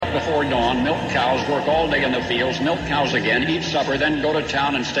up before dawn, milk cows, work all day in the fields, milk cows again, eat supper, then go to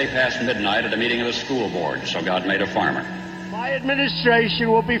town and stay past midnight at a meeting of the school board. So God made a farmer. My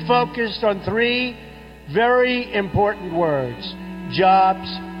administration will be focused on three very important words: jobs,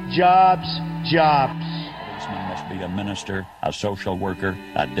 jobs, jobs. A policeman must be a minister, a social worker,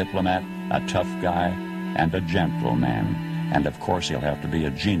 a diplomat, a tough guy, and a gentleman. And of course he'll have to be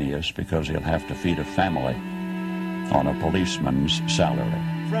a genius because he'll have to feed a family on a policeman's salary.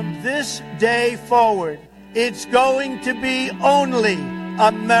 From this day forward, it's going to be only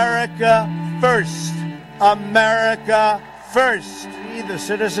America first. America first. We, the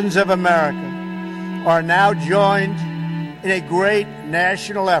citizens of America, are now joined in a great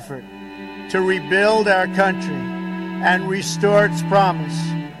national effort to rebuild our country and restore its promise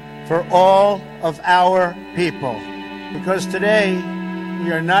for all of our people. Because today,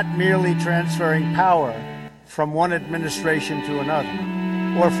 we are not merely transferring power from one administration to another,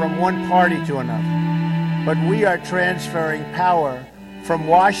 or from one party to another, but we are transferring power from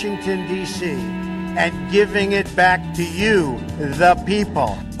Washington, D.C., and giving it back to you, the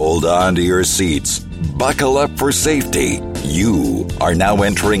people. Hold on to your seats. Buckle up for safety. You are now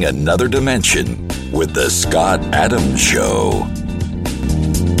entering another dimension with The Scott Adams Show.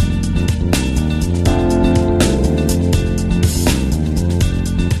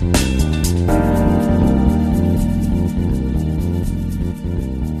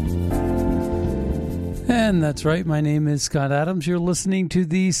 And that's right. My name is Scott Adams. You're listening to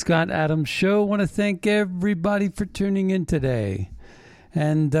The Scott Adams Show. I want to thank everybody for tuning in today.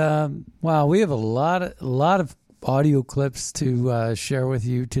 And, wow, we have a lot of audio clips to share with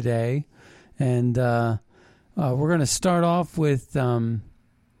you today. And we're going to start off with, I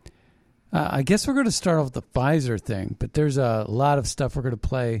guess we're going to start off with the Pfizer thing. But there's a lot of stuff we're going to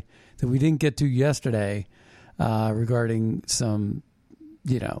play that we didn't get to yesterday regarding some,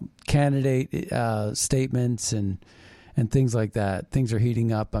 candidate statements and things like that. Things are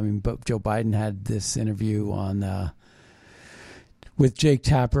heating up. I mean, Joe Biden had this interview on with Jake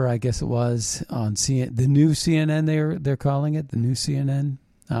Tapper, I guess it was, on the new CNN. They're calling it the new CNN.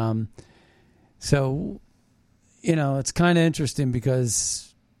 So, it's kind of interesting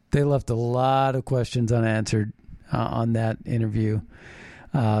because they left a lot of questions unanswered on that interview,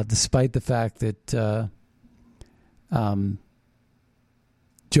 despite the fact that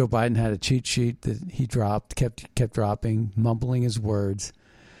Joe Biden had a cheat sheet that he dropped, kept dropping, mumbling his words.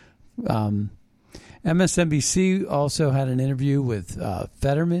 MSNBC also had an interview with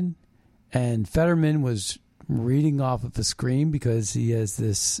Fetterman, and Fetterman was reading off of a screen because he has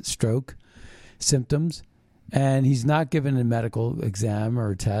this stroke symptoms, and he's not given a medical exam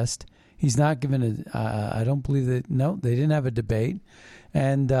or a test. He's not given I don't believe that, no, they didn't have a debate.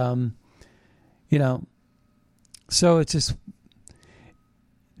 And, so it's just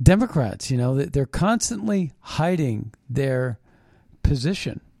Democrats, they're constantly hiding their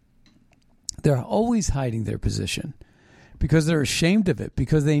position. They're always hiding their position because they're ashamed of it,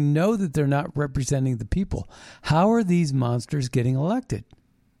 because they know that they're not representing the people. How are these monsters getting elected?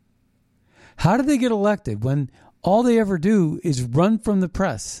 How do they get elected when all they ever do is run from the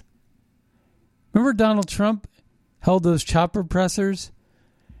press? Remember Donald Trump held those chopper pressers?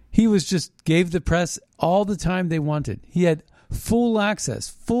 He gave the press all the time they wanted. He had full access,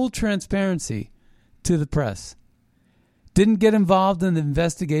 full transparency to the press. Didn't get involved in the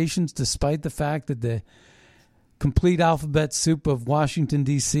investigations despite the fact that the complete alphabet soup of Washington,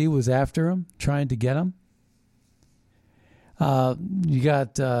 D.C. was after him, trying to get him. You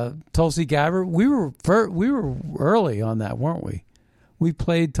got Tulsi Gabbard. We were early on that, weren't we? We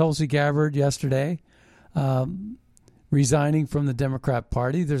played Tulsi Gabbard yesterday, resigning from the Democrat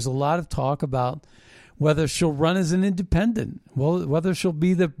Party. There's a lot of talk about whether she'll run as an independent, whether she'll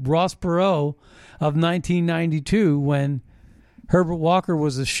be the Ross Perot of 1992 when Herbert Walker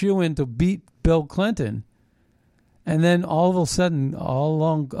was a shoo-in to beat Bill Clinton, and then all of a sudden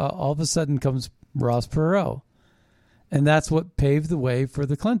comes Ross Perot, and that's what paved the way for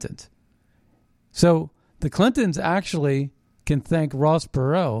the Clintons. So the Clintons actually can thank Ross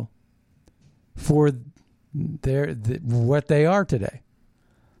Perot for what they are today.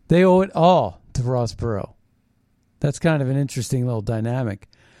 They owe it all to Ross Perot. That's kind of an interesting little dynamic.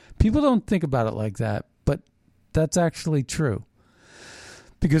 People don't think about it like that, but that's actually true.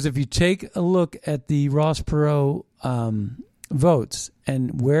 Because if you take a look at the Ross Perot votes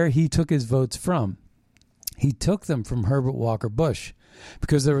and where he took his votes from, he took them from Herbert Walker Bush,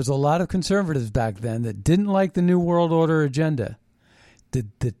 because there was a lot of conservatives back then that didn't like the New World Order agenda,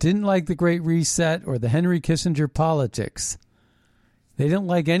 that didn't like the Great Reset or the Henry Kissinger politics. They didn't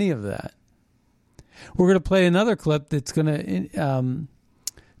like any of that. We're going to play another clip that's going to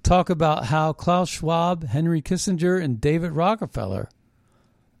talk about how Klaus Schwab, Henry Kissinger, and David Rockefeller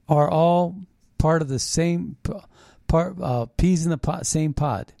are all part of the same peas in the same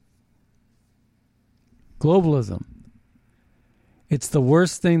pod. Globalism. It's the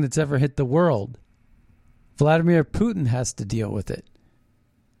worst thing that's ever hit the world. Vladimir Putin has to deal with it.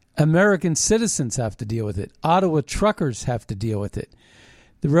 American citizens have to deal with it. Ottawa truckers have to deal with it.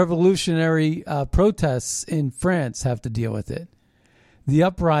 The revolutionary protests in France have to deal with it. The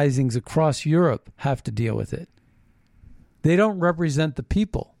uprisings across Europe have to deal with it. They don't represent the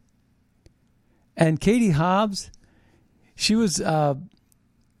people. And Katie Hobbs, she was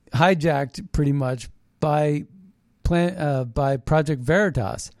hijacked pretty much by Project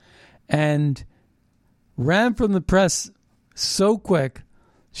Veritas and ran from the press so quick,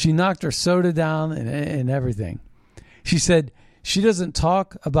 she knocked her soda down and everything. She said she doesn't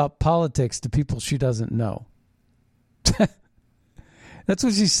talk about politics to people she doesn't know. That's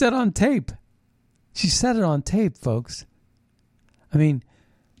what she said on tape. She said it on tape, folks. I mean,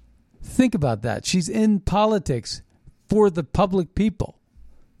 think about that. She's in politics for the public people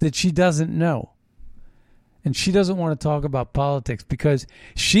that she doesn't know. And she doesn't want to talk about politics because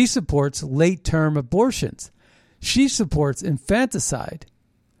she supports late-term abortions. She supports infanticide.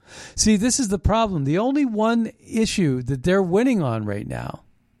 See, this is the problem. The only one issue that they're winning on right now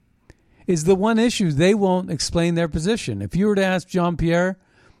is the one issue they won't explain their position. If you were to ask Kareem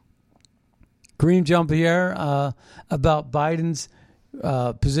Jean-Pierre, about Biden's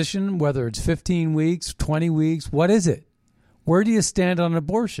position, whether it's 15 weeks, 20 weeks, what is it? Where do you stand on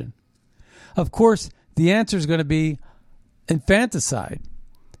abortion? Of course, the answer is going to be infanticide,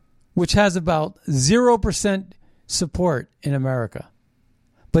 which has about 0% support in America.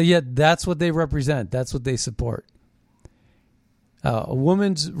 But yet that's what they represent. That's what they support. A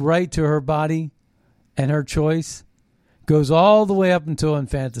woman's right to her body and her choice goes all the way up until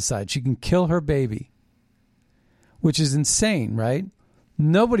infanticide. She can kill her baby, which is insane, right?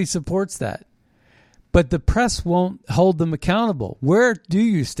 Nobody supports that. But the press won't hold them accountable. Where do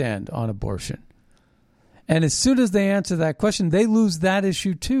you stand on abortion? And as soon as they answer that question, they lose that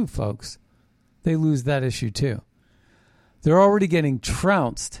issue too, folks. They lose that issue too. They're already getting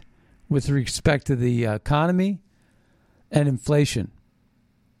trounced with respect to the economy and inflation.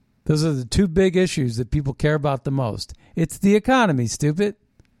 Those are the two big issues that people care about the most. It's the economy, stupid.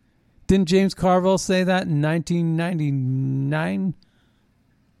 Didn't James Carville say that in 1999?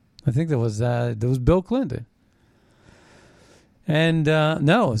 I think that was Bill Clinton. And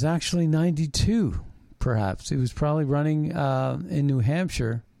no, it was actually 92, perhaps. He was probably running in New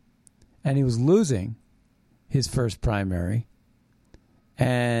Hampshire, and he was losing his first primary.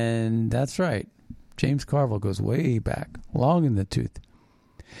 And that's right. James Carville goes way back, long in the tooth.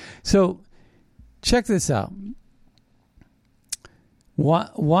 So check this out.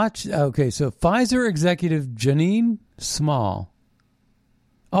 Watch. Okay, so Pfizer executive Janine Small.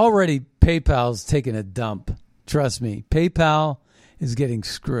 Already PayPal's taking a dump. Trust me, PayPal is getting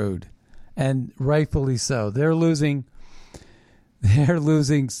screwed, and rightfully so. They're losing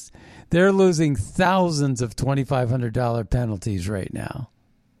thousands of $2,500 penalties right now.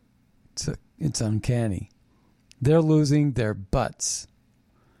 It's uncanny. They're losing their butts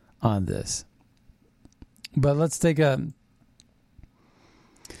on this. But let's take a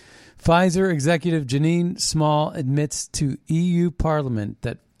Pfizer executive Janine Small admits to EU Parliament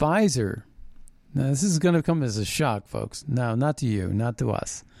that Pfizer, now this is going to come as a shock, folks. No, not to you, not to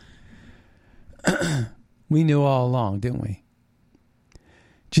us. We knew all along, didn't we?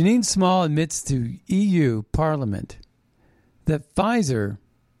 Janine Small admits to EU Parliament that Pfizer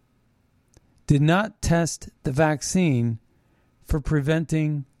did not test the vaccine for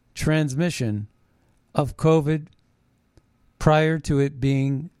preventing transmission of COVID prior to it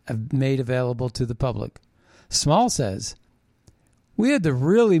being made available to the public. Small says, we had to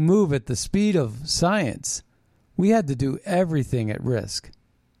really move at the speed of science. We had to do everything at risk.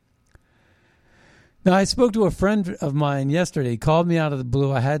 Now, I spoke to a friend of mine yesterday. He called me out of the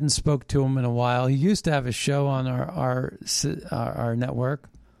blue. I hadn't spoke to him in a while. He used to have a show on our network,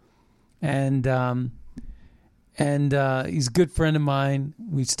 and he's a good friend of mine.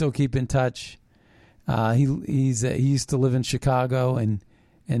 We still keep in touch. He used to live in Chicago, and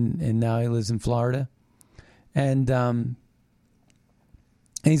now he lives in Florida, and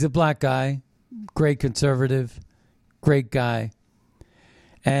he's a black guy, great conservative, great guy,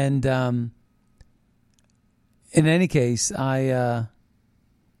 and in any case, I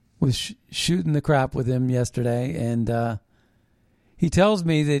was shooting the crap with him yesterday, and he tells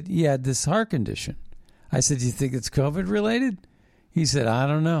me that he had this heart condition. I said, do you think it's COVID related? He said, I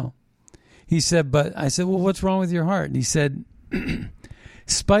don't know. He said, but I said, well, what's wrong with your heart? And he said,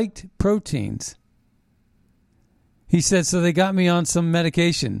 spiked proteins. He said, so they got me on some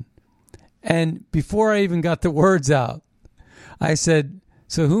medication. And before I even got the words out, I said,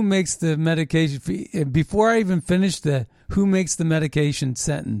 so who makes the medication? Before I even finished the who makes the medication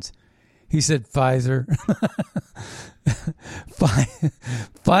sentence, he said, Pfizer.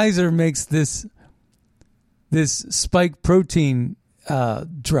 Pfizer makes this spike protein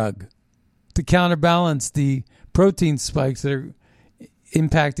drug to counterbalance the protein spikes that are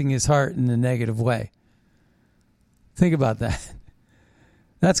impacting his heart in a negative way. Think about that.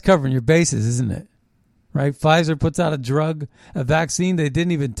 That's covering your bases, isn't it? Right? Pfizer puts out a drug, a vaccine they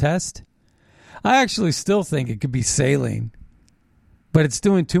didn't even test. I actually still think it could be saline, but it's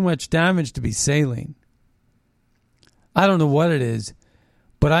doing too much damage to be saline. I don't know what it is,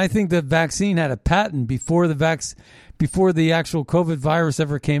 but I think the vaccine had a patent before the actual COVID virus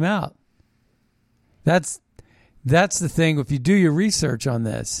ever came out. That's the thing. If you do your research on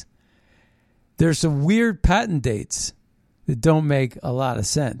this, there's some weird patent dates that don't make a lot of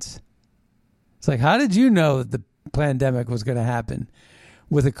sense. It's like, how did you know that the pandemic was going to happen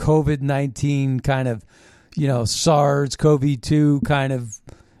with a COVID-19 kind of, SARS-CoV-2 kind of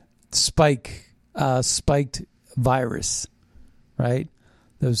spiked virus, right?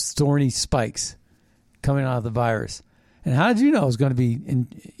 Those thorny spikes coming out of the virus. And how did you know it was going to be,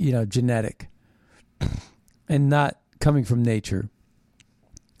 genetic and not coming from nature,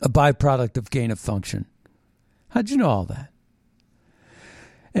 a byproduct of gain of function? How'd you know all that?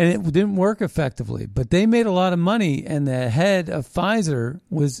 And it didn't work effectively, but they made a lot of money, and the head of Pfizer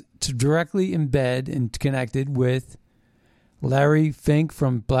was directly embed and connected with Larry Fink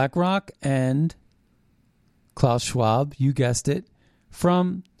from BlackRock and Klaus Schwab, you guessed it,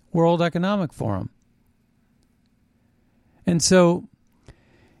 from World Economic Forum. And so,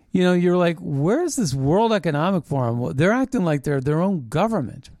 you're like, where's this World Economic Forum? Well, they're acting like they're their own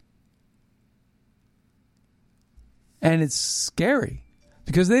government. And it's scary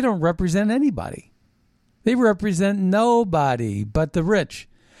because they don't represent anybody. They represent nobody but the rich.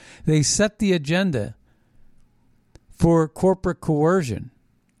 They set the agenda for corporate coercion.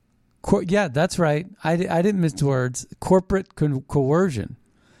 Yeah, that's right. I didn't miss words. Corporate coercion,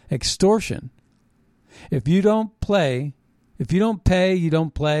 extortion. If you don't pay, you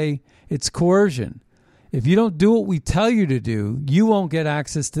don't play. It's coercion. If you don't do what we tell you to do, you won't get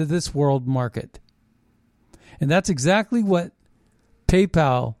access to this world market. And that's exactly what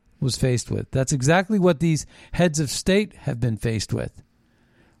PayPal was faced with. That's exactly what these heads of state have been faced with.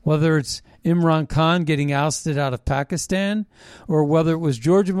 Whether it's Imran Khan getting ousted out of Pakistan, or whether it was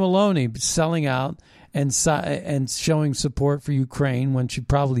Giorgia Meloni selling out and showing support for Ukraine when she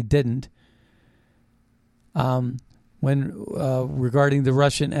probably didn't, regarding the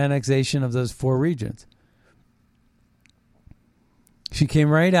Russian annexation of those 4 regions. She came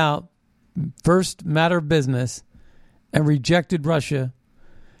right out, first matter of business, and rejected Russia,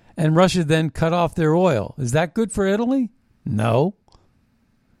 and Russia then cut off their oil. Is that good for Italy? No.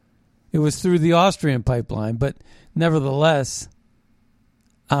 It was through the Austrian pipeline, but nevertheless,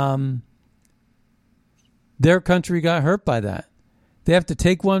 their country got hurt by that. They have to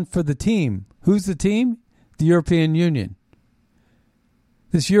take one for the team. Who's the team? The European Union.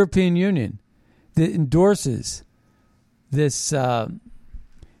 This European Union that endorses this, all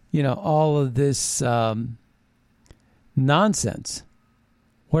of this nonsense.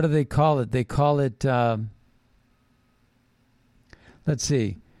 What do they call it? They call it, let's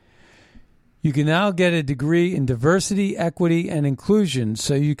see. You can now get a degree in diversity, equity, and inclusion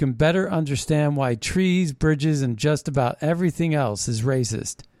so you can better understand why trees, bridges, and just about everything else is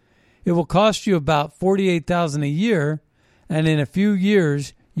racist. It will cost you about $48,000 a year, and in a few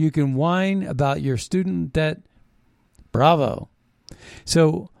years, you can whine about your student debt. Bravo.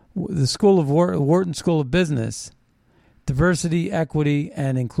 So the School of Wharton School of Business, diversity, equity,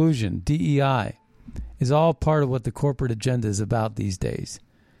 and inclusion, DEI, is all part of what the corporate agenda is about these days.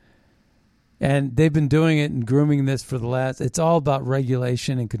 And they've been doing it and grooming this for it's all about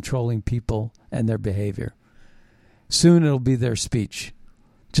regulation and controlling people and their behavior. Soon it'll be their speech.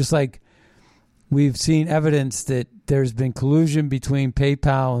 Just like we've seen evidence that there's been collusion between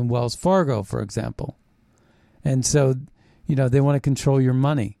PayPal and Wells Fargo, for example. And so, they want to control your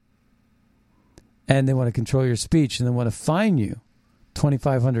money. And they want to control your speech. And they want to fine you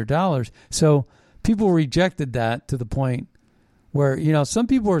 $2,500. So people rejected that to the point where, some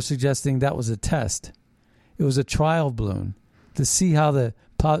people are suggesting that was a test. It was a trial balloon to see how the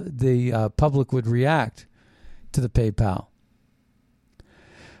public would react to the PayPal.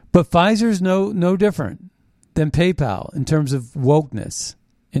 But Pfizer's no different than PayPal in terms of wokeness,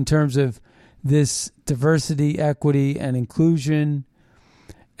 in terms of this diversity, equity, and inclusion,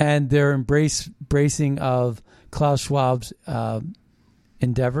 and their embracing of Klaus Schwab's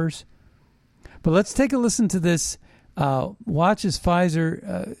endeavors. But let's take a listen to this. Watch as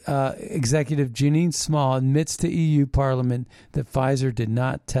Pfizer executive Janine Small admits to EU Parliament that Pfizer did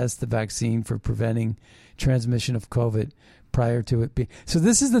not test the vaccine for preventing transmission of COVID prior to it being. So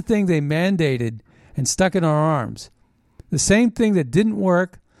this is the thing they mandated and stuck in our arms. The same thing that didn't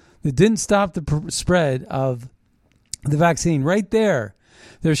work, that didn't stop the spread of the vaccine. Right there,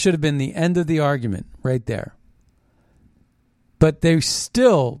 there should have been the end of the argument right there. But they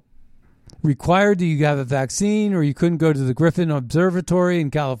still required that you have a vaccine, or you couldn't go to the Griffin Observatory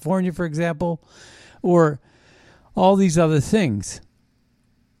in California, for example, or all these other things.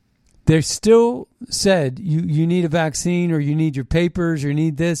 They still said you need a vaccine, or you need your papers, or you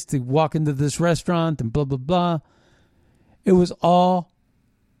need this to walk into this restaurant, and blah, blah, blah. It was all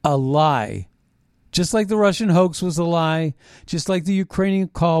a lie. Just like the Russian hoax was a lie, just like the Ukrainian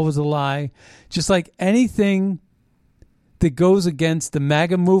call was a lie, just like anything that goes against the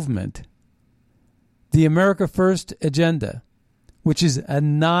MAGA movement, the America First agenda, which is a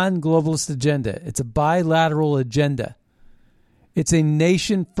non-globalist agenda. It's a bilateral agenda. It's a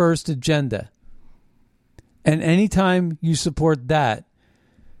nation-first agenda. And anytime you support that,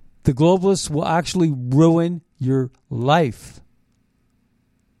 the globalists will actually ruin your life.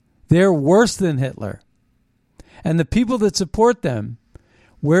 They're worse than Hitler. And the people that support them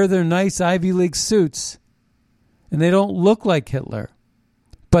wear their nice Ivy League suits, and they don't look like Hitler,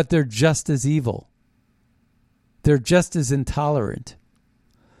 but they're just as evil. They're just as intolerant.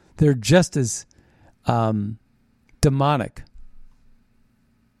 They're just as demonic.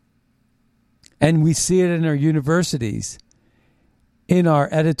 And we see it in our universities, in our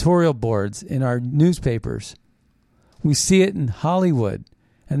editorial boards, in our newspapers. We see it in Hollywood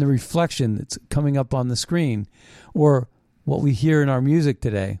and the reflection that's coming up on the screen, or what we hear in our music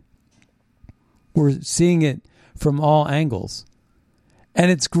today. We're seeing it from all angles. And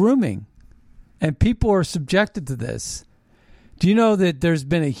it's grooming. And people are subjected to this. Do you know that there's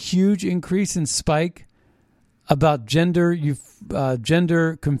been a huge increase in spike about gender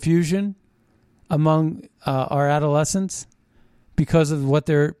confusion among our adolescents because of what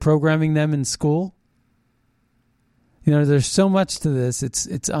they're programming them in school? You know, there's so much to this.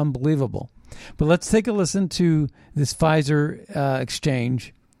 It's unbelievable. But let's take a listen to this Pfizer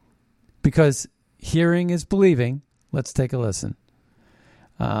exchange, because hearing is believing. Let's take a listen.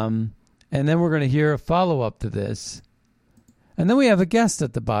 And then we're going to hear a follow-up to this. And then we have a guest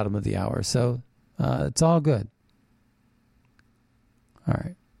at the bottom of the hour. So it's all good. All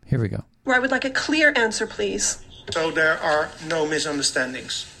right, here we go. I would like a clear answer, please. So there are no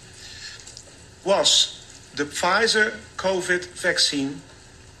misunderstandings. Was the Pfizer COVID vaccine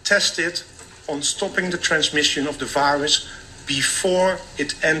tested on stopping the transmission of the virus before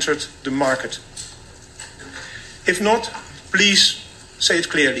it entered the market? If not, please say it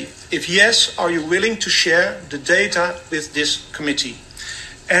clearly. If yes, are you willing to share the data with this committee?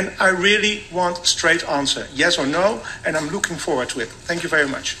 And I really want a straight answer, yes or no, and I'm looking forward to it. Thank you very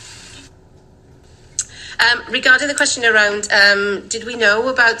much. Regarding the question around, did we know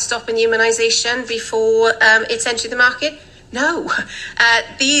about stopping immunisation before it's entered the market? No.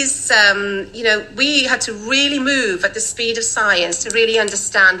 We had to really move at the speed of science to really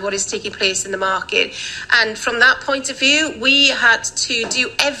understand what is taking place in the market. And from that point of view, we had to do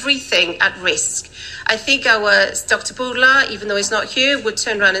everything at risk. I think our Dr. Bourla, even though he's not here, would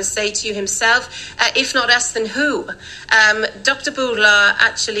turn around and say to you himself, if not us, then who? Dr. Bourla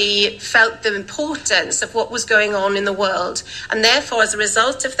actually felt the importance of what was going on in the world. And therefore, as a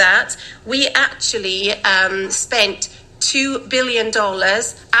result of that, we actually spent $2 billion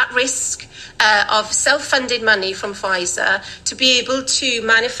at risk of self-funded money from Pfizer to be able to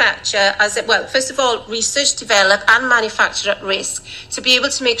manufacture, first of all, research, develop and manufacture at risk, to be able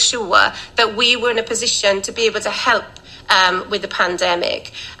to make sure that we were in a position to be able to help with the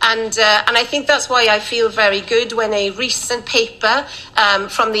pandemic. And I think that's why I feel very good when a recent paper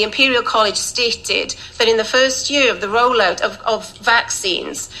from the Imperial College stated that in the first year of the rollout of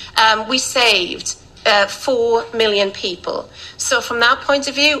vaccines, we saved 4 million people. So from that point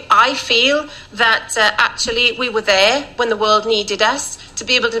of view, I feel that actually we were there when the world needed us to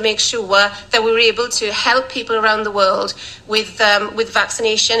be able to make sure that we were able to help people around the world with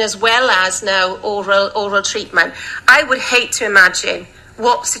vaccination as well as now oral treatment. I would hate to imagine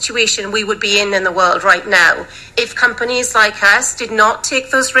what situation we would be in the world right now if companies like us did not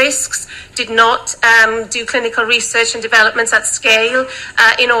take those risks, did not do clinical research and developments at scale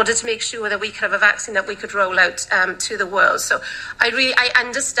in order to make sure that we could have a vaccine that we could roll out to the world. So I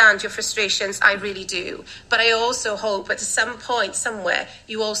understand your frustrations, I really do. But I also hope at some point, somewhere,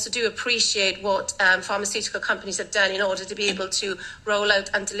 you also do appreciate what pharmaceutical companies have done in order to be able to roll out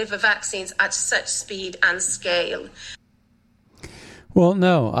and deliver vaccines at such speed and scale. Well,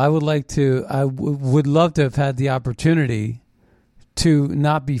 no, I would love to have had the opportunity to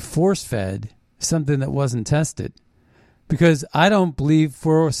not be force-fed something that wasn't tested, because I don't believe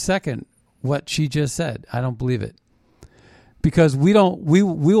for a second what she just said. I don't believe it, because we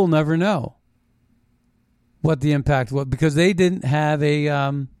will never know what the impact was, because they didn't have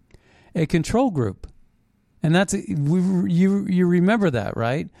a control group, and you remember that,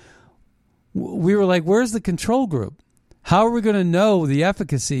 right? We were like, where's the control group? How are we going to know the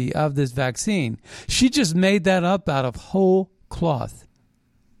efficacy of this vaccine? She just made that up out of whole cloth.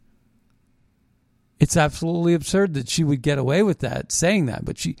 It's absolutely absurd that she would get away with that, saying that,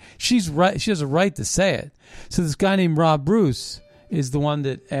 but she's right. She has a right to say it. So this guy named Rob Bruce is the one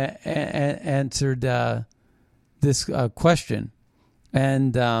that answered this question,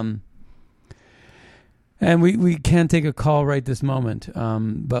 and we can't take a call right this moment,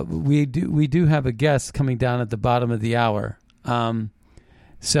 but we do have a guest coming down at the bottom of the hour.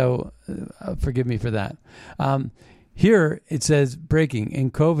 So forgive me for that. Here it says, breaking, in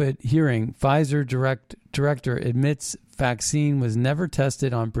COVID hearing, Pfizer director admits vaccine was never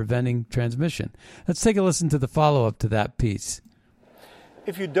tested on preventing transmission. Let's take a listen to the follow-up to that piece.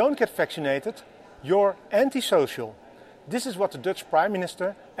 If you don't get vaccinated, you're antisocial. This is what the Dutch Prime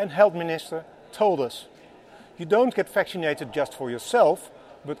Minister and Health Minister told us. You don't get vaccinated just for yourself,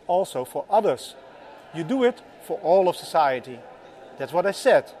 but also for others. You do it for all of society. That's what I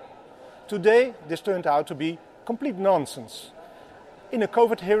said. Today, this turned out to be complete nonsense. In a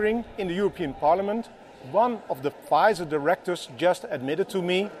COVID hearing in the European Parliament, one of the Pfizer directors just admitted to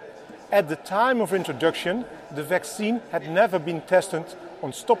me, at the time of introduction, the vaccine had never been tested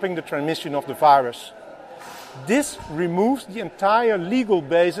on stopping the transmission of the virus. This removes the entire legal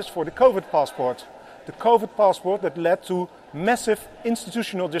basis for the COVID passport. The COVID passport that led to massive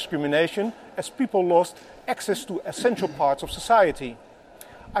institutional discrimination as people lost access to essential parts of society.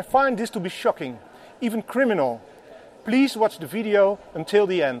 I find this to be shocking, even criminal. Please watch the video until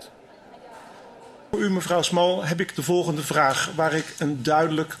the end. Voor u, mevrouw Small, heb ik de volgende vraag waar ik een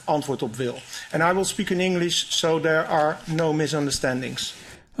duidelijk antwoord op wil. And I will speak in English so there are no misunderstandings.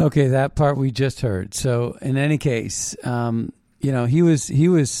 Okay, that part we just heard. So in any case, he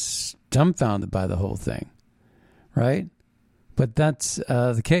was dumbfounded by the whole thing, right? But that's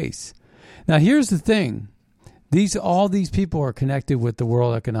the case. Now, here's the thing. All these people are connected with the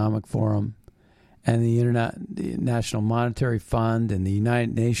World Economic Forum and the International Monetary Fund and the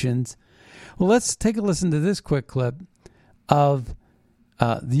United Nations. Well, let's take a listen to this quick clip of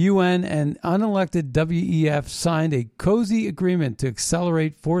the UN and unelected WEF signed a cozy agreement to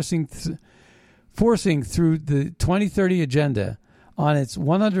accelerate forcing through the 2030 agenda on its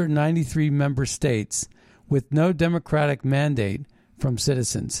 193 member states with no democratic mandate from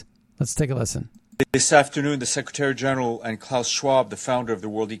citizens. Let's take a listen. This afternoon, the Secretary General and Klaus Schwab, the founder of the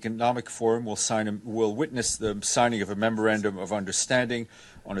World Economic Forum, will witness the signing of a memorandum of understanding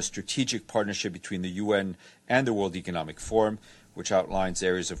on a strategic partnership between the UN and the World Economic Forum, which outlines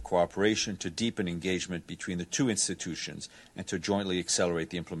areas of cooperation to deepen engagement between the two institutions and to jointly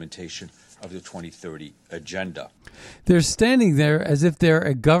accelerate the implementation of the 2030 agenda. They're standing there as if they're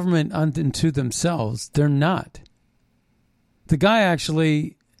a government unto themselves. They're not. The guy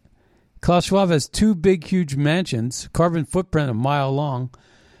actually, Klaus Schwab, has two big, huge mansions, carbon footprint a mile long,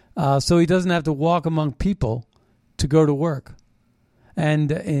 so he doesn't have to walk among people to go to work.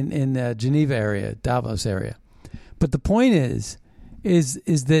 And in Geneva area, Davos area. But the point is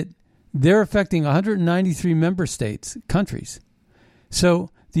that they're affecting 193 member states, countries. So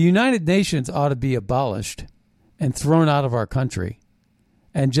the United Nations ought to be abolished and thrown out of our country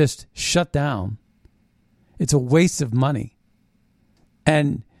and just shut down. It's a waste of money.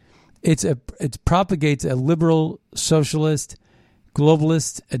 And it propagates a liberal, socialist,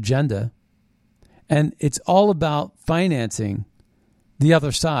 globalist agenda. And it's all about financing the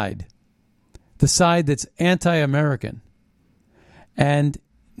other side, the side that's anti-American and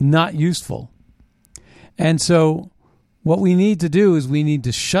not useful. And so what we need to do is we need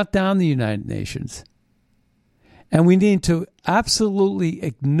to shut down the United Nations, and we need to absolutely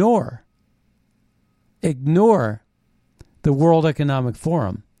ignore the World Economic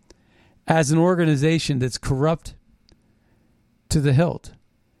Forum as an organization that's corrupt to the hilt.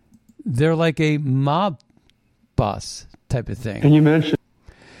 They're like a mob boss type of thing. And you mentioned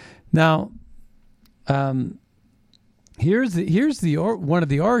now, here's one of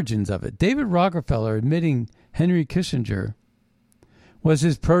the origins of it. David Rockefeller admitting Henry Kissinger was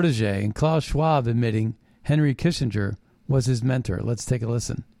his protege, and Klaus Schwab admitting Henry Kissinger was his mentor. Let's take a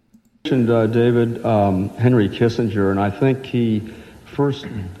listen. You mentioned David Henry Kissinger, and I think he first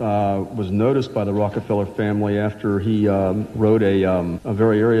was noticed by the Rockefeller family after he wrote a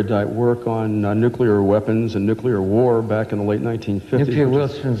very erudite work on nuclear weapons and nuclear war back in the late 1950s. Nuclear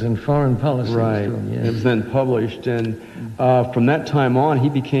weapons and foreign policy. Right. Yes. It was then published, and from that time on, he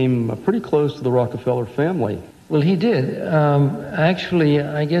became pretty close to the Rockefeller family. Well, he did. Actually,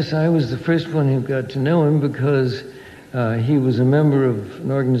 I guess I was the first one who got to know him because he was a member of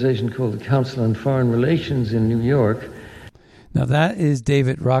an organization called the Council on Foreign Relations in New York. Now, that is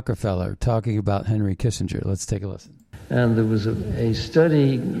David Rockefeller talking about Henry Kissinger. Let's take a listen. And there was a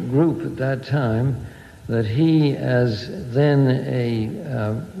study group at that time that he, as then a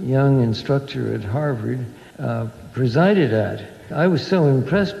young instructor at Harvard, presided at. I was so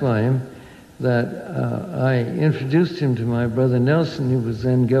impressed by him that I introduced him to my brother Nelson, who was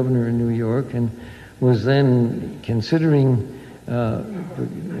then governor in New York and was then considering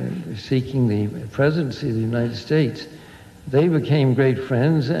seeking the presidency of the United States. They became great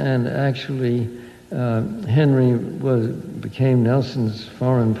friends, and actually Henry became Nelson's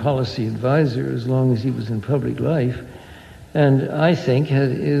foreign policy advisor as long as he was in public life, and I think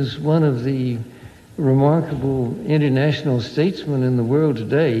is one of the remarkable international statesmen in the world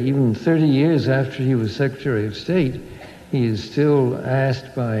today. Even 30 years after he was Secretary of State, he is still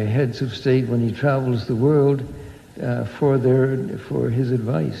asked by heads of state when he travels the world for his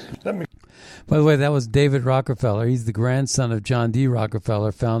advice. By the way, that was David Rockefeller. He's the grandson of John D.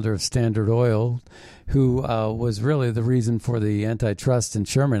 Rockefeller, founder of Standard Oil, who was really the reason for the Antitrust and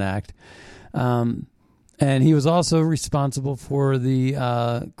Sherman Act. And he was also responsible for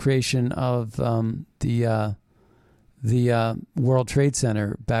the creation of the World Trade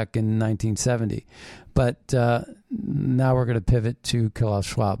Center back in 1970. But now we're going to pivot to Klaus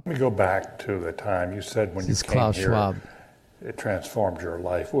Schwab. Let me go back to the time you said when you came Klaus here, Schwab. It transformed your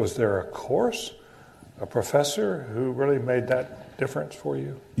life. Was there a course, a professor who really made that difference for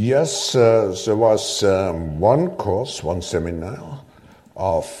you? Yes, there was one course, one seminar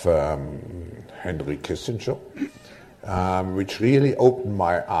of Henry Kissinger, which really opened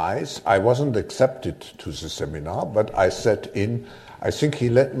my eyes. I wasn't accepted to the seminar, but I sat in. I think he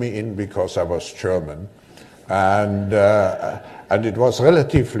let me in because I was German. And it was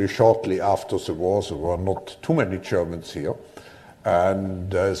relatively shortly after the war. There were not too many Germans here.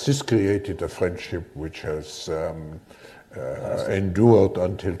 And this created a friendship which has endured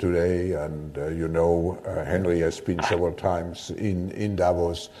until today. And Henry has been several times in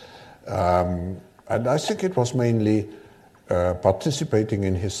Davos. And I think it was mainly participating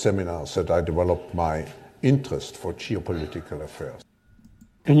in his seminars that I developed my interest for geopolitical affairs.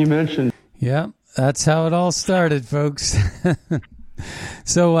 And you mentioned... Yeah, that's how it all started, folks.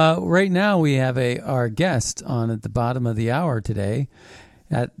 So right now we have our guest on at the bottom of the hour today.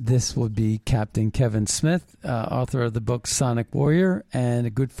 This would be Captain Kevin Smith, author of the book Sonic Warrior, and a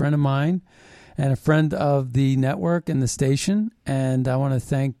good friend of mine, and a friend of the network and the station. And I want to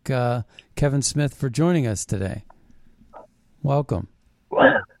thank Kevin Smith for joining us today. Welcome.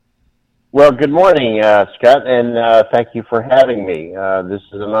 Well, good morning, Scott, and thank you for having me. This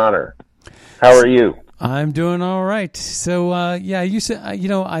is an honor. How are you? I'm doing all right. So, you said,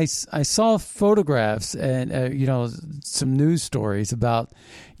 I saw photographs and, some news stories about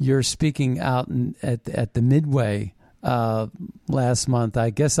your speaking out at the Midway last month. I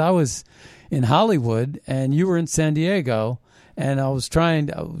guess I was in Hollywood and you were in San Diego, and I was trying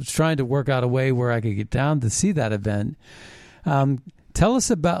to work out a way where I could get down to see that event. Tell us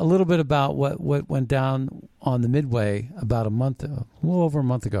a little bit about what went down on the Midway about a little over a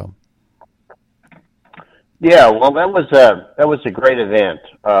month ago. Yeah, well, that was a great event.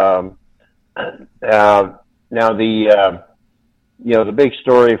 Now the big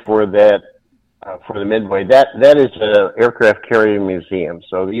story for that for the Midway that is an aircraft carrier museum.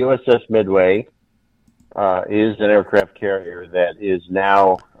 So the USS Midway is an aircraft carrier that is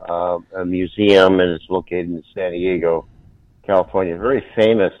now a museum, and it's located in San Diego, California. A very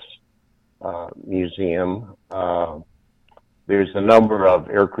famous museum. There's a number of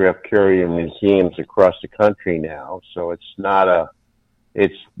aircraft carrier museums across the country now, so it's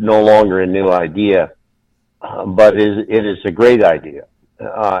no longer a new idea, but it is a great idea.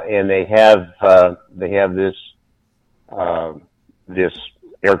 And they have this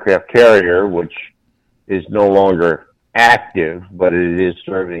aircraft carrier, which is no longer active, but it is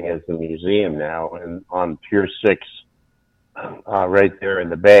serving as a museum now, and on Pier 6, right there in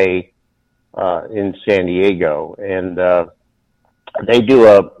the bay in San Diego. And they do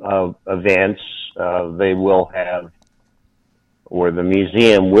events. They will have, or the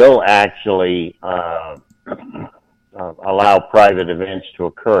museum will actually allow private events to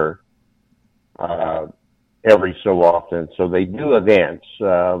occur every so often. So they do events.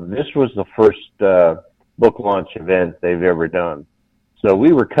 This was the first book launch event they've ever done. So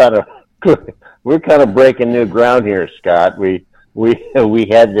we were kind of breaking new ground here, Scott. We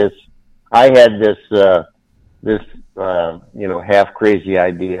had this. I had this half crazy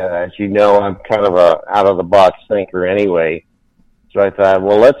idea. As you know, I'm kind of a out of the box thinker anyway. So I thought,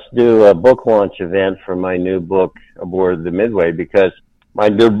 well, let's do a book launch event for my new book aboard the Midway, because my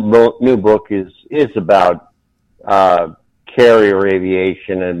new book is about carrier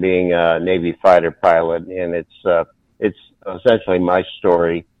aviation and being a Navy fighter pilot, and it's essentially my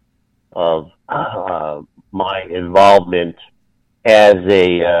story of my involvement as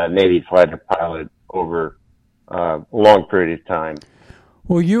a Navy fighter pilot over a long period of time.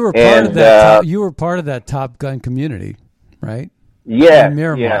 Well, you were part of that. You were part of that Top Gun community, right? Yeah,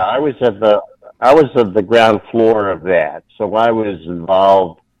 yeah. I was at the ground floor of that, so I was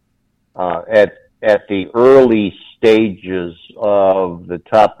involved at the early stages of the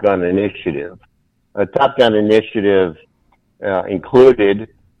Top Gun initiative. The Top Gun initiative included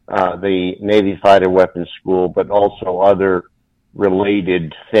the Navy Fighter Weapons School, but also other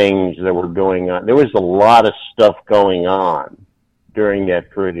related things that were going on. There was a lot of stuff going on during that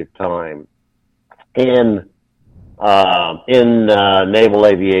period of time. And in naval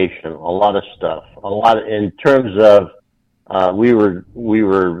aviation, a lot of stuff. In terms of we were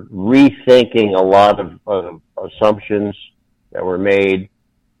rethinking a lot of assumptions that were made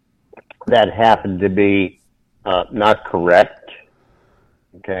that happened to be not correct.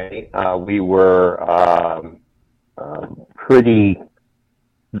 Okay, we were pretty.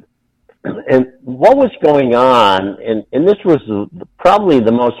 And what was going on, and this was probably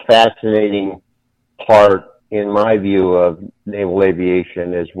the most fascinating part, in my view, of naval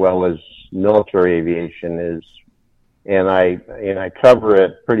aviation as well as military aviation, is, and I cover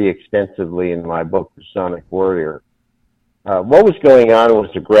it pretty extensively in my book, The Sonic Warrior. What was going on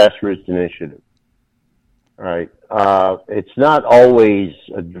was a grassroots initiative. All right, it's not always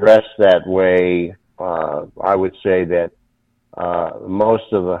addressed that way. I would say that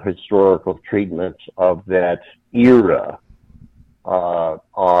most of the historical treatments of that era are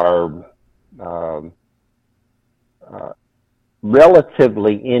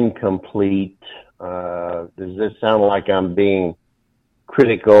relatively incomplete. Does this sound like I'm being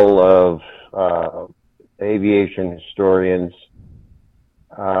critical of aviation historians?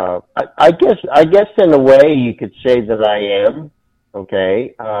 I guess in a way you could say that I am.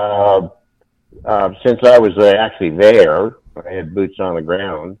 Okay, since I was actually there, I had boots on the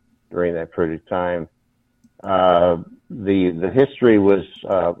ground during that period of time. The history was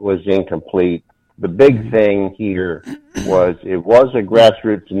incomplete. The big thing here was it was a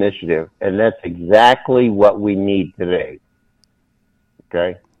grassroots initiative, and that's exactly what we need today.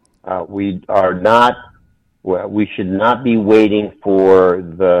 Okay, we should not be waiting for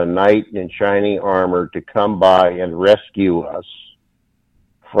the knight in shining armor to come by and rescue us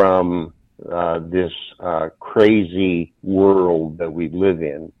from this crazy world that we live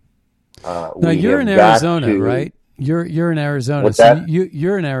in. Now you're in Arizona, right? You're in Arizona. What's so that?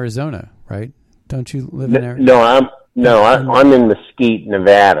 You're in Arizona, right? Don't you live in Arizona? No, I'm in Mesquite,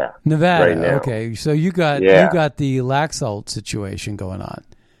 Nevada. Nevada. Right now. Okay, so you got the Laxalt situation going on.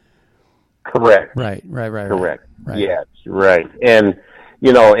 Correct. Right. Correct. Right. Yes, right. And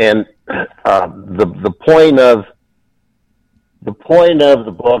the point of the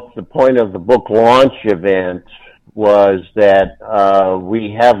book launch event was that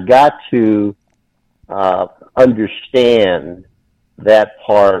we have got to understand that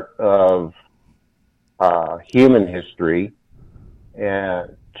part of human history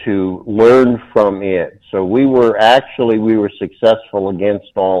and to learn from it. So we were successful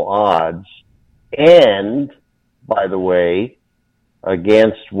against all odds, and, by the way,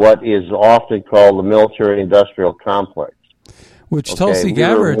 against what is often called the military-industrial complex. Which Tulsi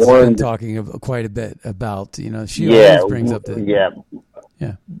Gabbard's been talking quite a bit about. She always brings up the...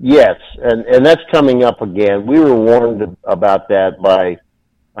 Yeah. Yes, and that's coming up again. We were warned about that by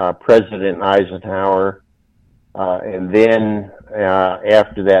President Eisenhower, and then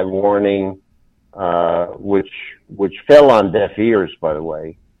after that warning, which fell on deaf ears, by the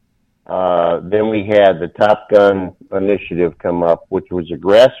way, then we had the Top Gun initiative come up, which was a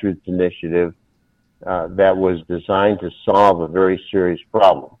grassroots initiative that was designed to solve a very serious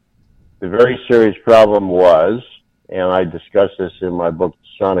problem. The very serious problem was, and I discuss this in my book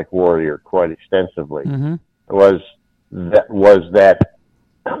Sonic Warrior quite extensively, was that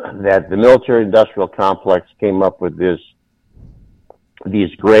the military-industrial complex came up with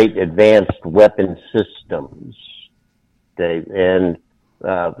these great advanced weapon systems. Okay, and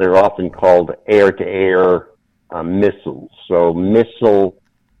they're often called air-to-air missiles. So missile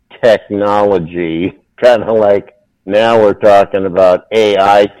technology, kind of like now we're talking about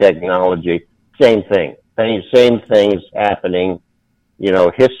AI technology. Same thing. Same things happening. You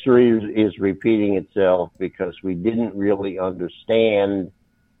know, history is repeating itself because we didn't really understand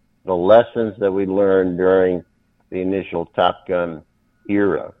the lessons that we learned during the initial Top Gun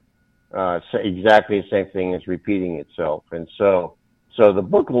era. So exactly the same thing is repeating itself. And so the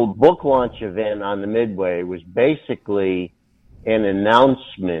book launch event on the Midway was basically an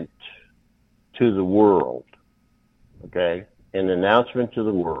announcement to the world. Okay? An announcement to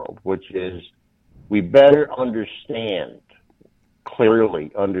the world, which is we better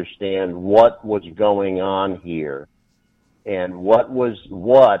clearly understand what was going on here and what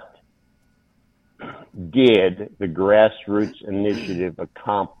did the grassroots initiative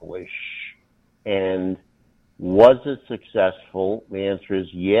accomplish, and was it successful? The answer is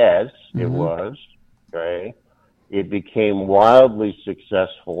yes, it was. Okay, it became wildly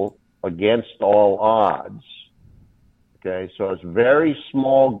successful against all odds. Okay, so it's a very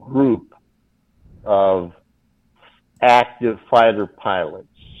small group of active fighter pilots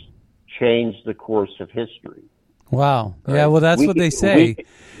changed the course of history. Wow. Right? Yeah, well, that's what they say.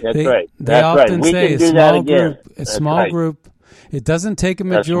 That's right. They often say a small group. It doesn't take a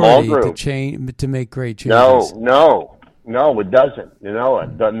majority to make great changes. No, it doesn't.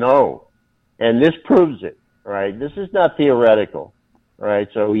 No. And this proves it, right? This is not theoretical, right?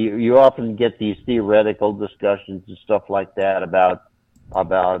 So you often get these theoretical discussions and stuff like that about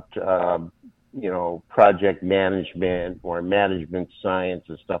project management or management science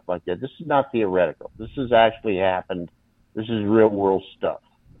and stuff like that. This is not theoretical. This has actually happened. This is real world stuff.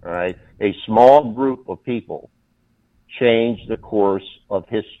 All right. A small group of people changed the course of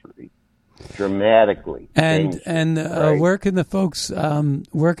history dramatically. And where can the folks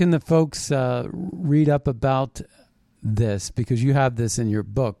read up about this? Because you have this in your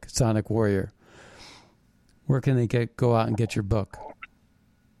book, Sonic Warrior. Where can they go out and get your book?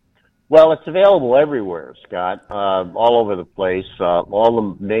 Well, it's available everywhere, Scott, all over the place. All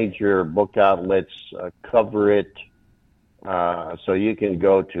the major book outlets cover it. So you can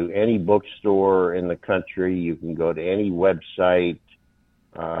go to any bookstore in the country. You can go to any website,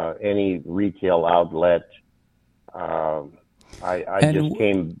 any retail outlet. I just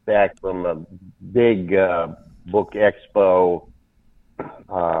came back from a big book expo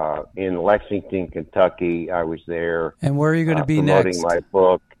in Lexington, Kentucky. I was there. And where are you going to be promoting next? My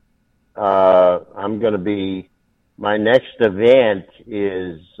book. I'm going to be, my next event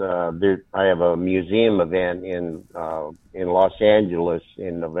is, I have a museum event in Los Angeles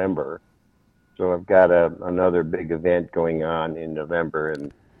in November. So I've got another big event going on in November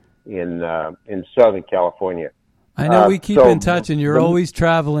in Southern California. I know we keep in touch, and you're always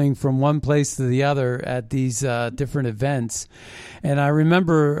traveling from one place to the other at these different events. And I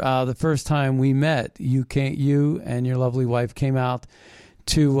remember the first time we met, you and your lovely wife came out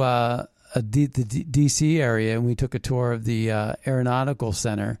to the D.C. area, and we took a tour of the Aeronautical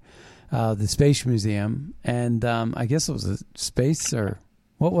Center, the Space Museum, and I guess it was a space, or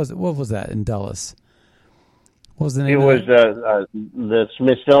what was it? What was that in Dulles? What was the name? It was the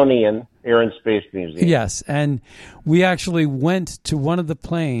Smithsonian Air and Space Museum. Yes, and we actually went to one of the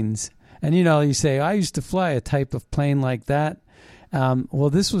planes, and you say, I used to fly a type of plane like that. Well,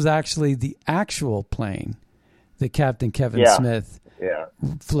 this was actually the actual plane that Captain Kevin Smith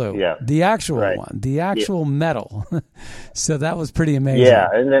flew. Yeah. The actual one, the actual metal. So that was pretty amazing. Yeah,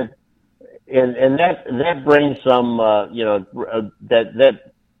 and then and that brings some that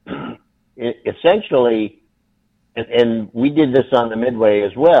essentially, and we did this on the Midway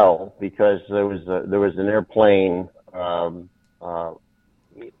as well, because there was an airplane.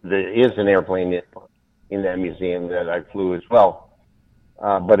 There is an airplane in that museum that I flew as well,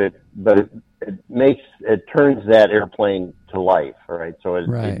 but it turns that airplane to life. All right, so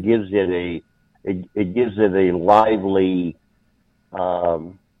it gives it a lively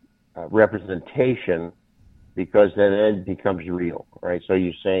representation, because then it becomes real. Right, so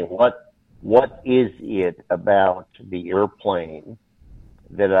you're saying what is it about the airplane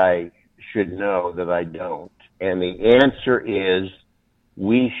that I should know that I don't? And the answer is,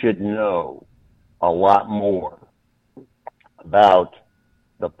 we should know a lot more about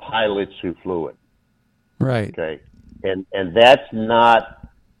the pilots who flew it. Right. Okay. And that's not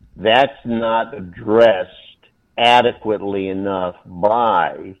addressed adequately enough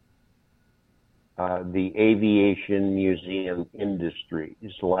by the aviation museum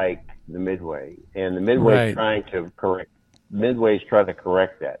industries like the Midway, and the Midway's trying to correct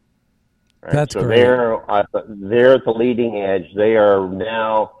that. Right? That's so great. they're at the leading edge. They are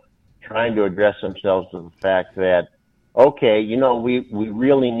now trying to address themselves to the fact that, okay, we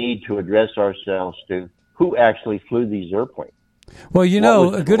really need to address ourselves to who actually flew these airplanes. Well,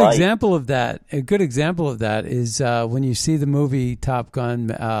 a good example of that. A good example of that is when you see the movie Top Gun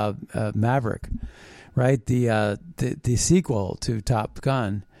Maverick, right? The sequel to Top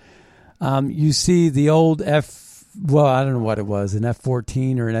Gun. You see the old I don't know what it was, an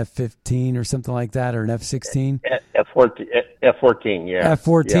F-14 or an F-15 or something like that, or an F-16. F-14, yeah.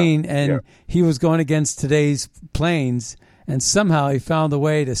 F-14, yeah. and he was going against today's planes, and somehow he found a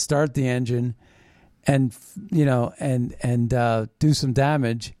way to start the engine and do some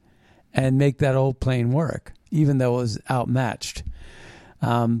damage and make that old plane work, even though it was outmatched.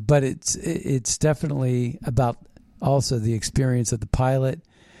 But it's definitely about also the experience of the pilot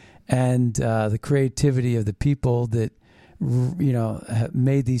and the creativity of the people that have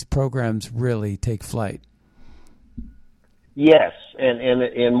made these programs really take flight. Yes,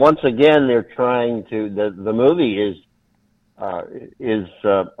 and once again they're trying to. The movie is a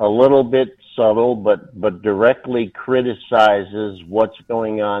little bit subtle, but directly criticizes what's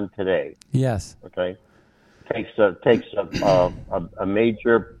going on today. Yes. Okay. Takes a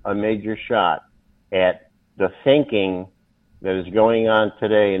major shot at the thinking that is going on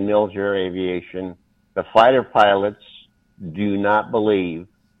today in military aviation. The fighter pilots do not believe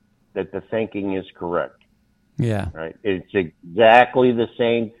that the thinking is correct. Yeah. Right. It's exactly the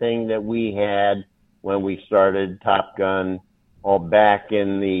same thing that we had when we started Top Gun all back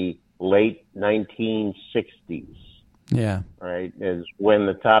in the late 1960s. Yeah. Right. Is when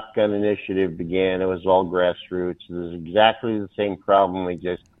the Top Gun initiative began. It was all grassroots. It was exactly the same problem. We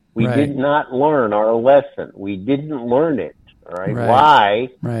did not learn our lesson. We didn't learn it. All right. Why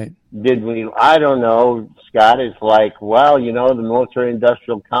did we? I don't know, Scott. It's like, well, the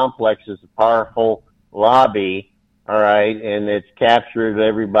military-industrial complex is a powerful lobby, all right, and it's captured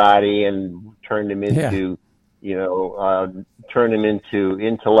everybody and turned them into,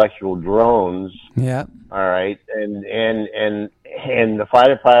 intellectual drones. Yeah. All right, and the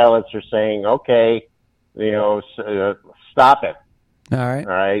fighter pilots are saying, okay, stop it. All right.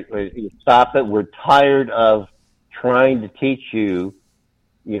 All right, stop it. We're tired of trying to teach you,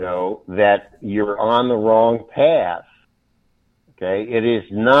 that you're on the wrong path. Okay, it is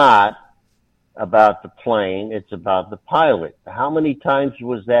not about the plane, it's about the pilot. How many times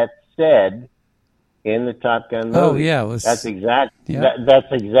was that said in the Top Gun movie? Oh yeah, that's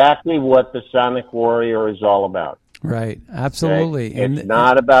exactly what the Sonic Warrior is all about. Right, absolutely. Okay? It's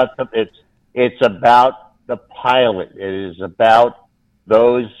not about it's about the pilot. It is about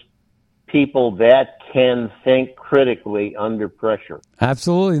those people that can think critically under pressure.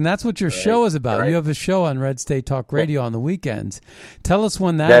 Absolutely, and that's what your show is about. You have a show on Red State Talk Radio on the weekends. Tell us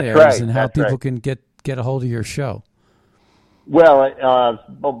when that airs and how people can get a hold of your show. Well,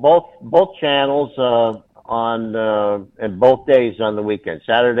 both channels and both days on the weekend,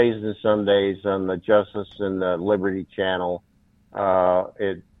 Saturdays and Sundays on the Justice and the Liberty channel.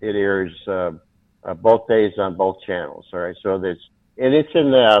 It airs both days on both channels. All right, so it's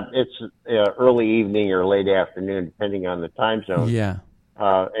in early evening or late afternoon, depending on the time zone. Yeah.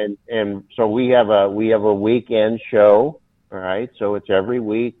 And so we have a weekend show. All right, so it's every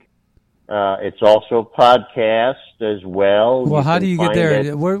week. It's also podcast as well. Well, how do you get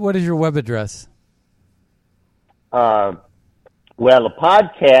there? What is your web address? Well, the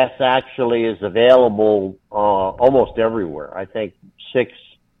podcast actually is available almost everywhere. I think 6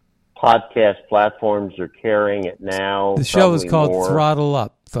 podcast platforms are carrying it now. The show is called Throttle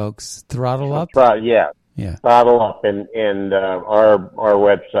Up, folks. Throttle Up? Yeah. Throttle Up, and our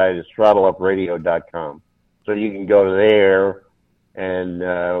website is throttleUpRadio.com. So you can go there, and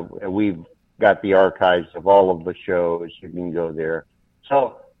we've got the archives of all of the shows. You can go there.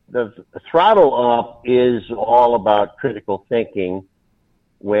 So the Throttle Up is all about critical thinking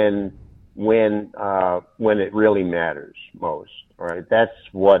when it really matters most. All right, that's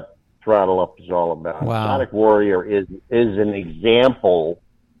what Throttle Up is all about. Wow. Sonic Warrior is an example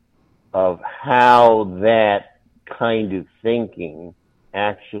of how that kind of thinking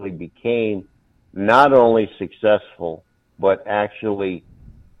actually became not only successful, but actually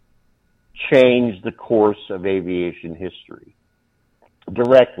changed the course of aviation history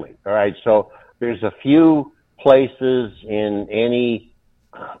directly. All right, so there's a few places in any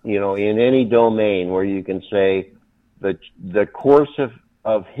in any domain where you can say the course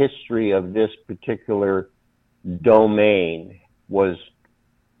of history of this particular domain was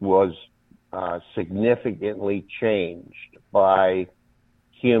significantly changed by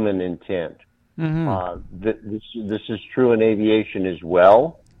human intent. This is true in aviation as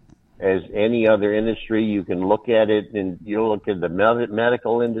well as any other industry. You can look at it, and you look at the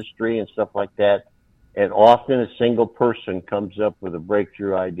medical industry and stuff like that, and often a single person comes up with a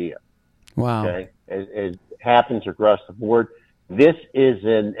breakthrough idea. Wow. Okay? It happens across the board. This is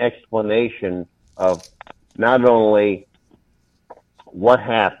an explanation of not only what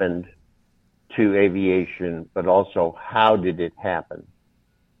happened to aviation, but also how did it happen.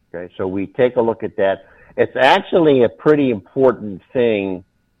 Okay, so we take a look at that. It's actually a pretty important thing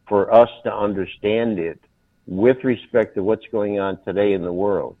for us to understand it with respect to what's going on today in the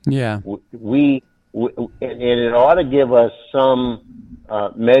world. Yeah. And it ought to give us some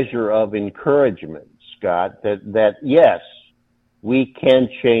measure of encouragement, Scott, that yes, we can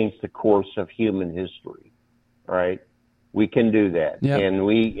change the course of human history, right? We can do that. Yep. And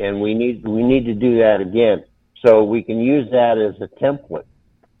we need to do that again. So we can use that as a template.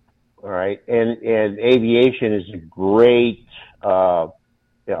 All right. And aviation is a great,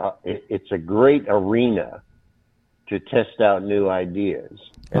 it's a great arena to test out new ideas.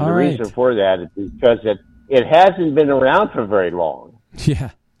 And the reason for that is because it hasn't been around for very long.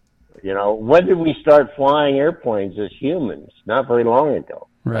 Yeah. When did we start flying airplanes as humans? Not very long ago.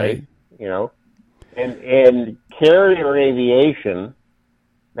 Right. And carrier aviation,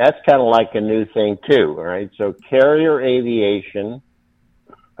 that's kind of like a new thing too. All right. So carrier aviation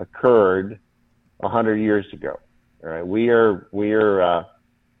occurred 100 years ago. All right, we are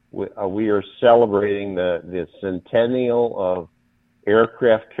celebrating the centennial of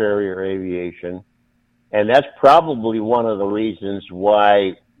aircraft carrier aviation, and that's probably one of the reasons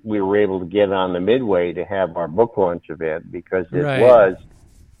why we were able to get on the Midway to have our book launch event, because it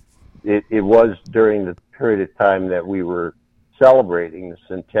was during the period of time that we were celebrating the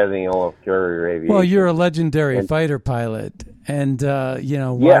centennial of carrier aviation. Well, you're a legendary fighter pilot, and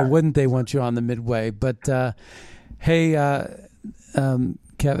why wouldn't they want you on the Midway? But hey,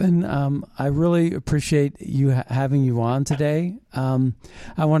 Kevin, I really appreciate having you on today.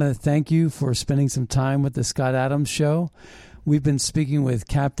 I want to thank you for spending some time with the Scott Adams Show. We've been speaking with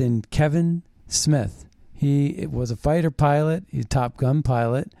Captain Kevin Smith. He was a fighter pilot. He's a Top Gun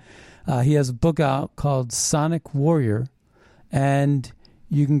pilot. He has a book out called Sonic Warrior. And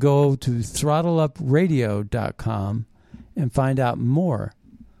you can go to throttleUpRadio.com and find out more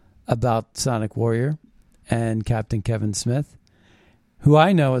about Sonic Warrior and Captain Kevin Smith, who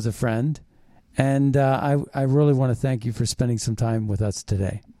I know as a friend. And I really want to thank you for spending some time with us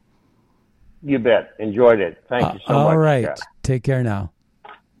today. You bet. Enjoyed it. Thank you so much. All right. Scott. Take care now.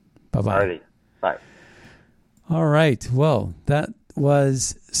 Bye-bye. All right. Bye. All right. Well, that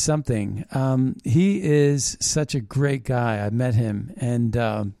was something. He is such a great guy. I met him, and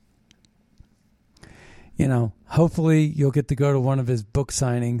hopefully you'll get to go to one of his book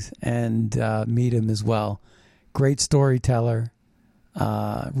signings and meet him as well. Great storyteller,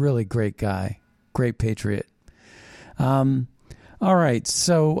 really great guy, great patriot. All right,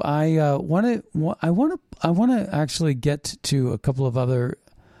 so I want to actually get to a couple of other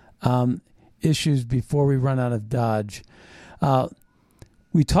issues before we run out of Dodge.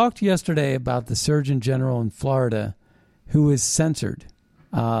 We talked yesterday about the Surgeon General in Florida who was censored.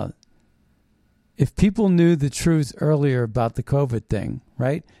 If people knew the truth earlier about the COVID thing,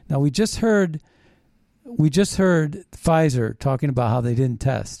 right? Now we just heard Pfizer talking about how they didn't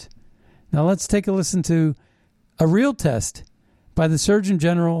test. Now let's take a listen to a real test by the Surgeon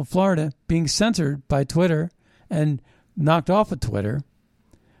General of Florida being censored by Twitter and knocked off of Twitter.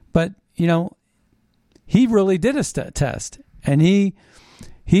 But, he really did a test, and he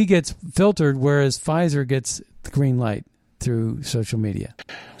gets filtered, whereas Pfizer gets the green light through social media.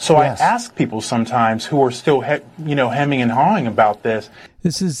 So yes. I ask people sometimes who are still, hemming and hawing about this.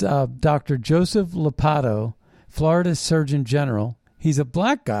 This is Dr. Joseph Ladapo, Florida Surgeon General. He's a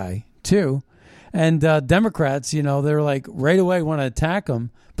black guy, too. And Democrats, they're like right away want to attack him.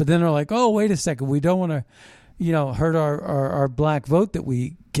 But then they're like, oh, wait a second. We don't want to, hurt our black vote that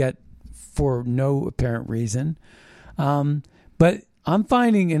we get for no apparent reason. But I'm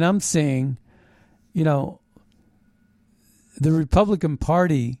finding and I'm seeing, the Republican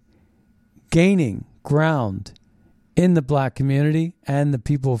Party gaining ground in the black community and the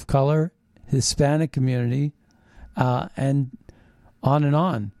people of color, Hispanic community, and on and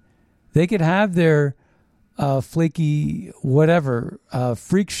on. They could have their flaky whatever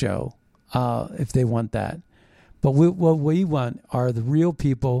freak show if they want that. But what we want are the real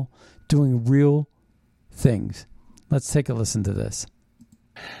people doing real things. Let's take a listen to this.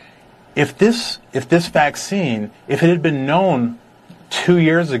 If this vaccine, if it had been known 2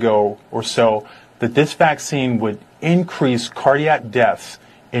 years ago or so that this vaccine would increase cardiac deaths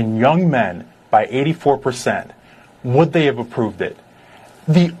in young men by 84%, would they have approved it?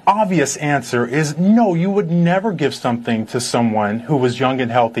 The obvious answer is no. You would never give something to someone who was young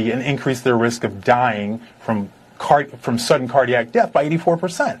and healthy and increase their risk of dying from sudden cardiac death by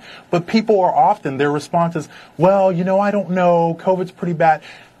 84%. But people are often, their response is, well, I don't know, COVID's pretty bad.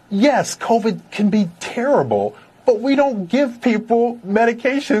 Yes, COVID can be terrible, but we don't give people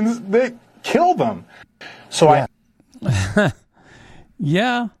medications that kill them. So yeah.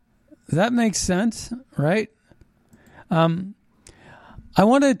 Yeah, that makes sense, right? I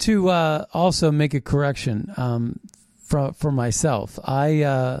wanted to also make a correction for myself.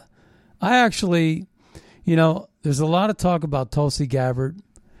 I actually, there's a lot of talk about Tulsi Gabbard,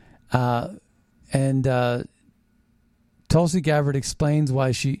 and Tulsi Gabbard explains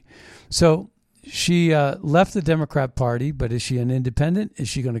why she left the Democrat Party, but is she an independent? Is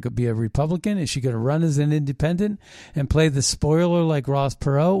she going to be a Republican? Is she going to run as an independent and play the spoiler like Ross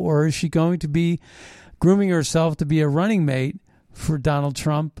Perot? Or is she going to be grooming herself to be a running mate for Donald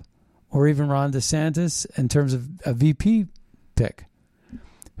Trump or even Ron DeSantis in terms of a VP pick?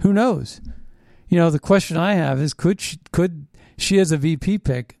 Who knows? The question I have is, could she as a VP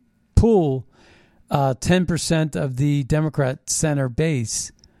pick pull 10% of the Democrat center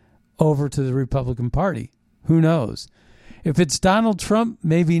base over to the Republican Party? Who knows? If it's Donald Trump,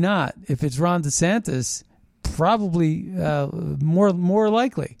 maybe not. If it's Ron DeSantis, probably more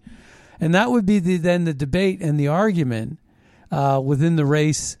likely. And that would be then the debate and the argument within the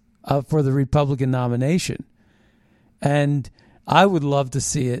race for the Republican nomination. And I would love to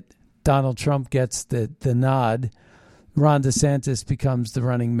see it. Donald Trump gets the nod. Ron DeSantis becomes the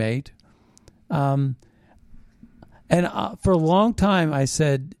running mate. And for a long time, I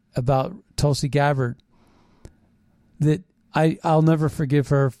said about Tulsi Gabbard that I'll never forgive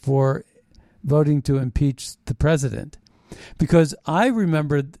her for voting to impeach the president, because I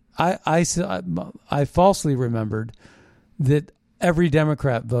remembered, I falsely remembered that every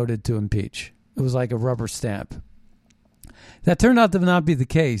Democrat voted to impeach. It was like a rubber stamp. That turned out to not be the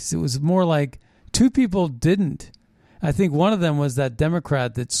case. It was more like two people didn't. I think one of them was that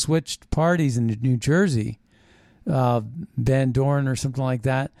Democrat that switched parties in New Jersey, Van Dorn or something like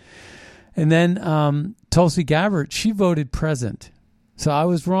that. And then Tulsi Gabbard, she voted present. So I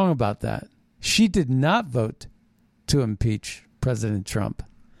was wrong about that. She did not vote to impeach President Trump.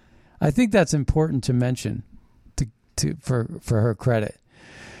 I think that's important to mention for her credit.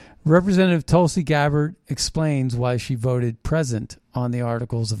 Representative Tulsi Gabbard explains why she voted present on the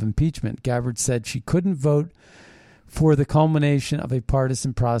articles of impeachment. Gabbard said she couldn't vote for the culmination of a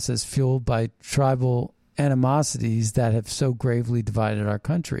partisan process fueled by tribal animosities that have so gravely divided our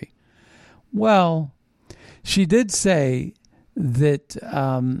country. Well, she did say that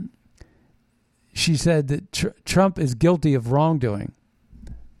she said that Trump is guilty of wrongdoing.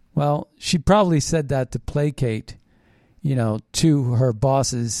 Well, she probably said that to placate, to her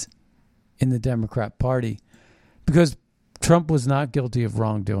bosses in the Democrat Party, because Trump was not guilty of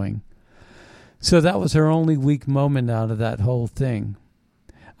wrongdoing. So that was her only weak moment out of that whole thing.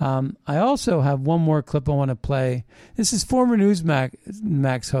 I also have one more clip I want to play. This is former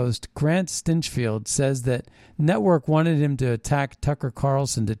Newsmax host Grant Stinchfield says that network wanted him to attack Tucker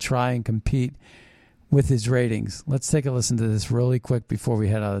Carlson to try and compete with his ratings. Let's take a listen to this really quick before we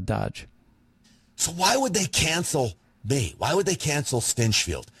head out of Dodge. So why would they cancel me? Why would they cancel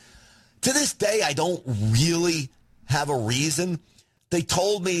Stinchfield? To this day, I don't really have a reason. They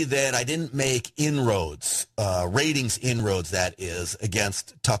told me that I didn't make inroads, ratings inroads, that is,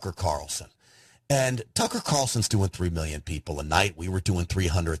 against Tucker Carlson. And Tucker Carlson's doing 3 million people a night. We were doing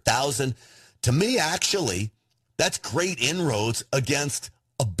 300,000. To me, actually, that's great inroads against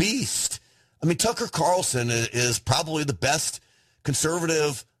a beast. I mean, Tucker Carlson is probably the best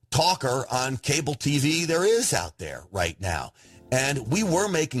conservative talker on cable TV there is out there right now. And we were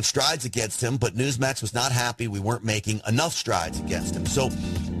making strides against him, but Newsmax was not happy we weren't making enough strides against him. So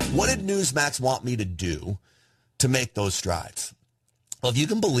what did Newsmax want me to do to make those strides? Well, if you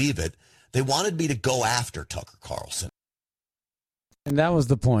can believe it, they wanted me to go after Tucker Carlson. And that was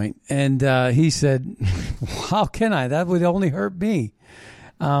the point. And he said, how can I? That would only hurt me,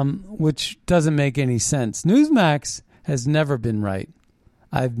 which doesn't make any sense. Newsmax has never been right.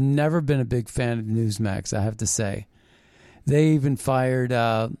 I've never been a big fan of Newsmax, I have to say. They even fired,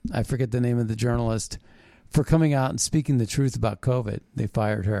 I forget the name of the journalist, for coming out and speaking the truth about COVID. They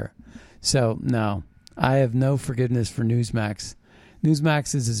fired her. So, no, I have no forgiveness for Newsmax.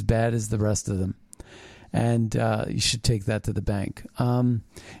 Newsmax is as bad as the rest of them. And you should take that to the bank. In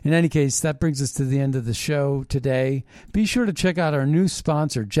any case, that brings us to the end of the show today. Be sure to check out our new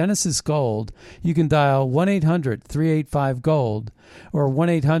sponsor, Genesis Gold. You can dial 1-800-385-GOLD or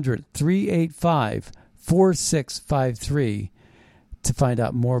 1-800-385-4653 to find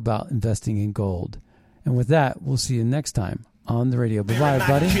out more about investing in gold. And with that, we'll see you next time on the radio. Bye-bye,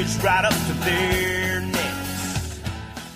 everybody.